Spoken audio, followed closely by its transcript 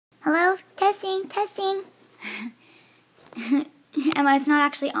Hello? Testing, testing. Emma, it's not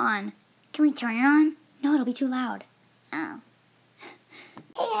actually on. Can we turn it on? No, it'll be too loud. Oh.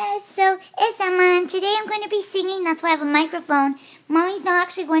 Hey guys, so it's Emma, and today I'm going to be singing. That's why I have a microphone. Mommy's not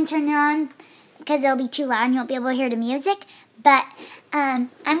actually going to turn it on because it'll be too loud and you won't be able to hear the music. But I'm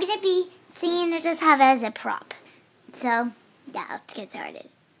going to be singing to just have it as a prop. So, yeah, let's get started.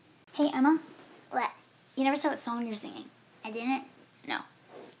 Hey Emma. What? You never said what song you're singing. I didn't? No.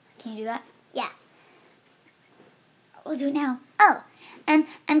 Can you do that? Yeah. We'll do it now. Oh, I'm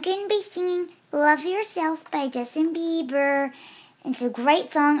going to be singing Love Yourself by Justin Bieber. It's a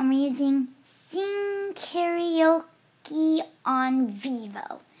great song, and we're using Sing Karaoke on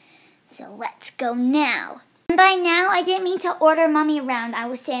Vivo. So let's go now. And by now, I didn't mean to order Mommy around. I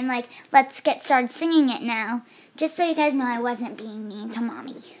was saying, let's get started singing it now. Just so you guys know I wasn't being mean to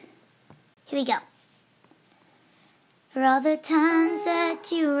Mommy. Here we go. For all the times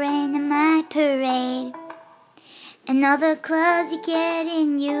that you rain in my parade, and all the clubs you get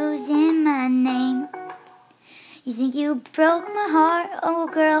in using my name. You think you broke my heart, oh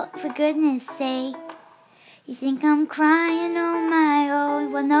girl, for goodness sake. You think I'm crying, oh my, oh,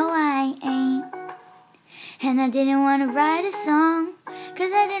 well no I ain't. And I didn't want to write a song,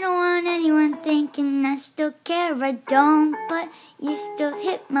 'cause I didn't want anyone thinking I still care, I don't. But you still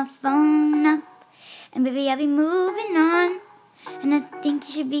hit my phone up, and baby I'll be moving on. And I think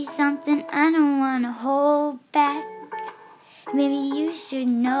you should be something I don't want to hold back. Maybe you should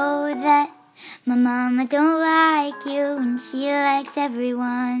know that my mama don't like you and she likes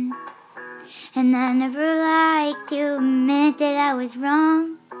everyone. And I never liked to admit that I was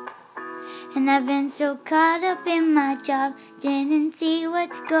wrong. And I've been so caught up in my job, didn't see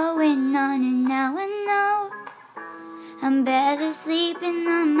what's going on. And now I know I'm better sleeping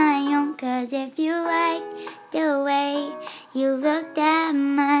on my own. 'Cause if you like the way you look that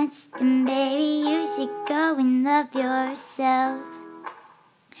much, then baby you should go and love yourself.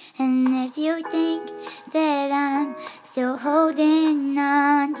 And if you think that I'm still holding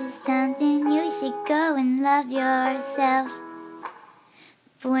on to something, you should go and love yourself.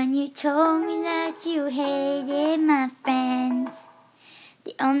 But when you told me that you hated my friends,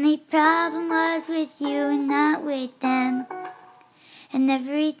 the only problem was with you and not with them. And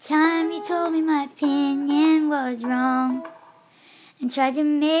every time you told me my opinion was wrong, and tried to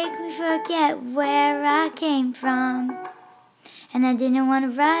make me forget where I came from. And I didn't want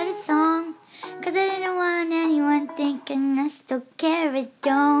to write a song, 'cause I didn't want anyone thinking I still care, I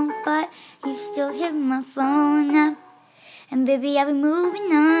don't. But you still hit my phone up, and baby I'll be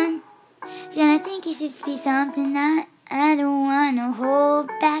moving on. Then I think you should be something that I don't want to hold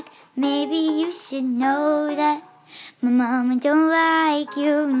back. Maybe you should know that my mama don't like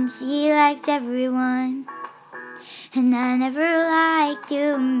you and she likes everyone. And I never liked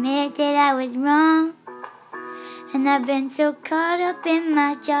to admit that I was wrong. And I've been so caught up in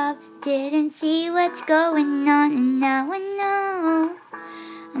my job, didn't see what's going on. And now I know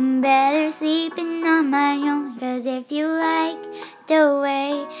I'm better sleeping on my own. 'Cause if you like the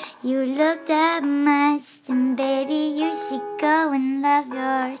way you look that much, then baby you should go and love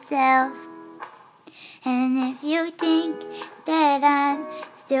yourself. And if you think that I'm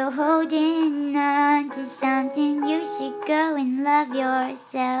still holding on to something, you should go and love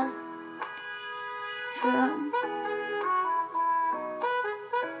yourself.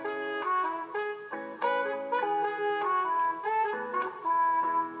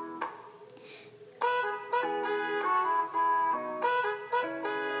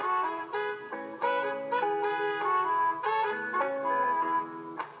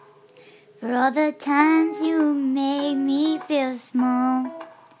 For all the times you made me feel small,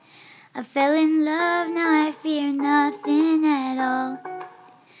 I fell in love, now I fear nothing at all.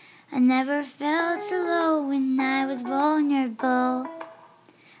 I never felt so low when I was vulnerable.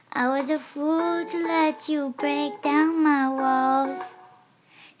 I was a fool to let you break down my walls.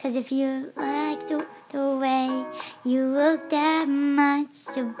 'Cause if you like the way you look that much,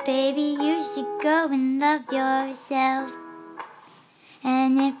 so baby you should go and love yourself.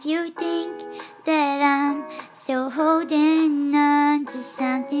 And if you think that I'm still holding on to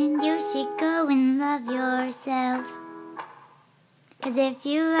something, you should go and love yourself. 'Cause if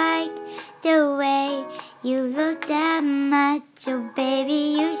you like the way you look that much, so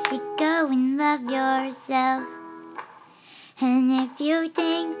baby you should go and love yourself. And if you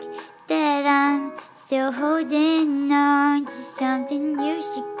think that I'm still holding on to something, you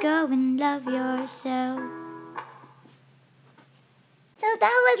should go and love yourself. So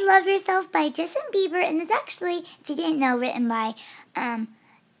that was Love Yourself by Justin Bieber, and it's actually, if you didn't know, written by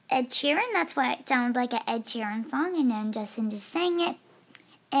Ed Sheeran. That's why it sounded like an Ed Sheeran song, and then Justin just sang it.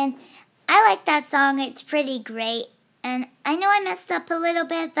 And I like that song. It's pretty great. And I know I messed up a little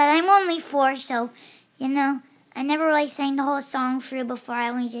bit, but I'm only 4, so, I never really sang the whole song through before. I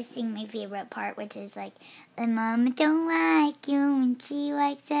only just sing my favorite part, which is like, the mama don't like you and she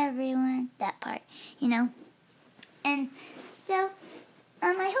likes everyone. That part, And so,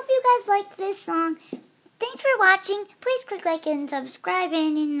 I hope you guys liked this song. Thanks for watching. Please click like and subscribe,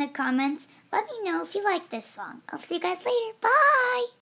 and in the comments, let me know if you like this song. I'll see you guys later. Bye!